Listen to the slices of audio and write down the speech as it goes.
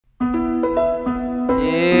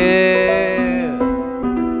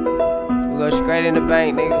straight in the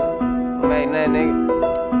bank, nigga. Don't make nothing,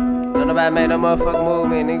 nigga. Don't nobody make no motherfucking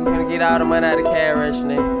movement, nigga. Finna get all the money out of the cash register,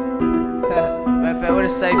 nigga. Matter of fact, where the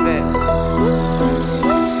safe at?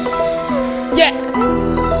 Yeah!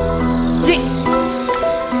 Yeah!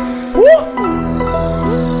 Woo!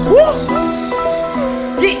 Woo!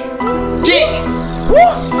 Yeah! Yeah! Woo!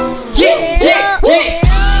 Yeah! Yeah! Yeah!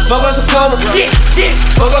 Fuck us some commas, yeah, yeah.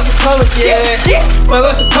 Fuck us some commas, yeah, yeah. Fuck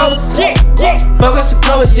us some commas, yeah, yeah. Fuck us some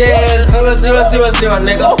commas, yeah. 0 0 0 0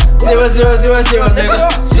 nigga. 0 0 0 0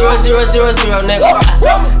 nigga. 0 0 0 0 nigga.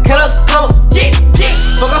 Can us some commas, yeah, yeah.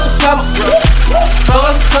 Fuck us some commas, fuck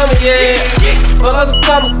us some commas, yeah, yeah. Fuck us some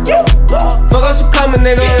commas, fuck us some commas,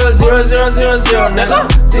 nigga. 0 0 0 0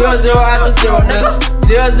 nigga. 0 0 after 0 nigga.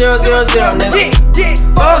 0 0 0 0 nigga.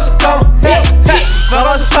 Fuck us some commas, yeah, yeah. Fuck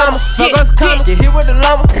us some commas, fuck us some commas. Get hit with the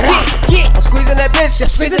llama. I'm squeezing that bitch,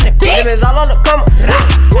 and it's all on the come.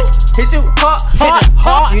 Hit you hard, hard,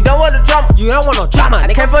 hard. You don't want the drama, you don't want no drama. I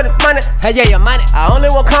came for the money, hey yeah, your money. I only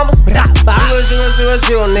want commas. 0 0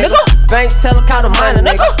 0 0 nigga. Bank teller, count the money,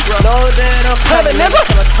 nigga. Know that I'm coming, nigga.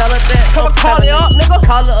 Tell her that, come and call it up, nigga.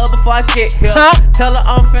 Call her up before I get here. Tell her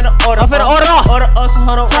I'm finna order. Order us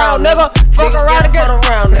 100 round, nigga. Fuck around and get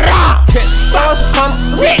around, nigga. Fuck us some commas,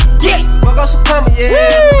 yeah. Fuck us some commas,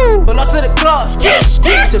 yeah. Pull up to the club, just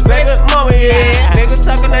baby mama, yeah. Niggas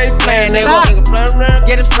talking, they playin', nigga. Nigga play around,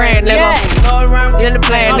 get a spraying, nigga. Go around, get in the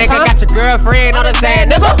plan, nigga. Got your girlfriend on the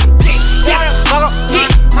sand, nigga.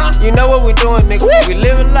 You know what we doing, nigga. We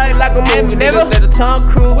living life like a movie, nigga. Let the Tom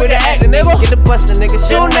Cruise with the acting, nigga. Get the bustin', nigga.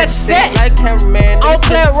 Shootin' that set like cameraman. On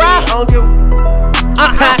play rock. I don't give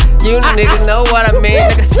you niggas know what I mean.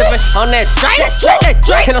 Nigga sippin' on that drink.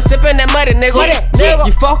 And I'm sippin' that money, nigga.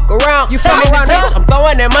 You fuck around, bitch. I'm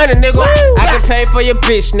throwing that money, nigga. I can pay for your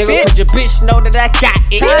bitch, nigga. Cause your bitch know that I got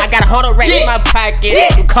it. I got 100 racks in my pocket.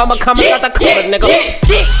 You coming out the color, nigga.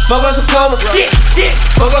 Fuck us some commas,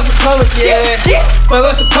 fuck us some commas, yeah. Fuck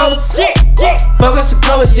us some commas, fuck us some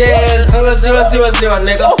commas, yeah. 0 0 0 0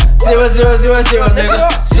 nigga. 0 0 0 0 nigga.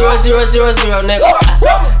 0 0 0 0 nigga.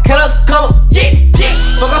 Can us come, yeah.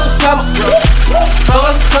 Fuck us some commas, fuck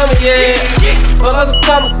us some commas, yeah. Fuck us some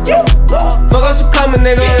commas, fuck us some commas,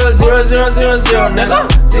 nigga. 0 0 0 0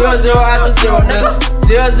 nigga. 0 0 after 0 nigga.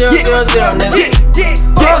 0 0 0 0 nigga.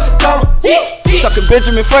 Fuck us some commas, yeah. Talking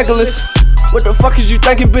Benjamin Franklin's. What the fuck is you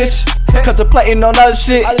thinking, bitch? Contemplating on other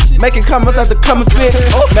shit, making comments after comments, bitch.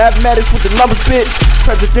 Mathematics with the numbers, bitch.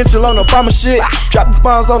 Presidential on Obama shit, dropping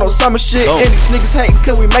bombs on Osama shit. And these niggas hating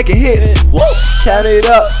cause we making hits. Count it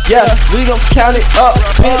up, yeah, we gon' count it up,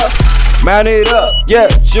 bitch. Mount it up, yeah,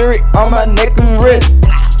 jury on my neck and wrist.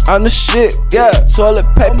 I'm the shit, yeah,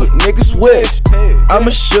 toilet paper, niggas wish. I'm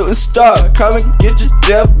a shooting star, come and get your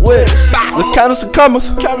death wish. Let's count us some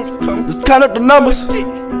commas, let's count up the numbers.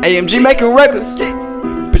 AMG making records,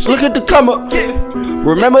 bitch, look at the come up.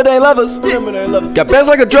 Remember they love us, got bands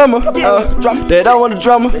like a drummer. They don't want a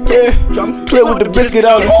drummer, clip with the biscuit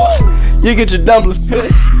on it. You get your dumplings,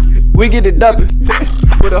 we get the dumpling.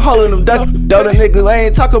 With a hole in them dunkies, though the nigga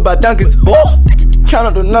ain't talk about dunkies. Count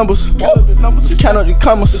up the numbers, let's count up the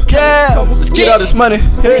commas. Let's get all this money,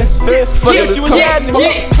 fuck it, let's come.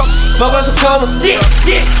 Fuck us some commas,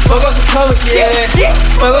 fuck us some commas, yeah.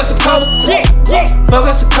 Fuck us some commas, fuck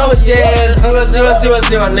us some commas, yeah. 0 0 0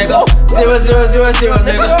 0 nigga. 0 0 0 0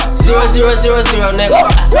 nigga. 0 0 0 0 nigga.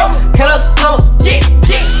 Can us some commas,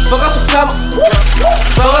 fuck us some commas,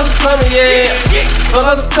 fuck us some commas, yeah. Fuck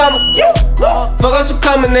us some commas, fuck us some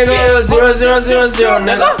commas, nigga. 0 0 0 0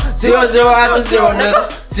 nigga. 0 0 after 0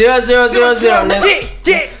 nigga. 0 0 0 0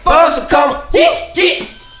 nigga. Fuck us some commas,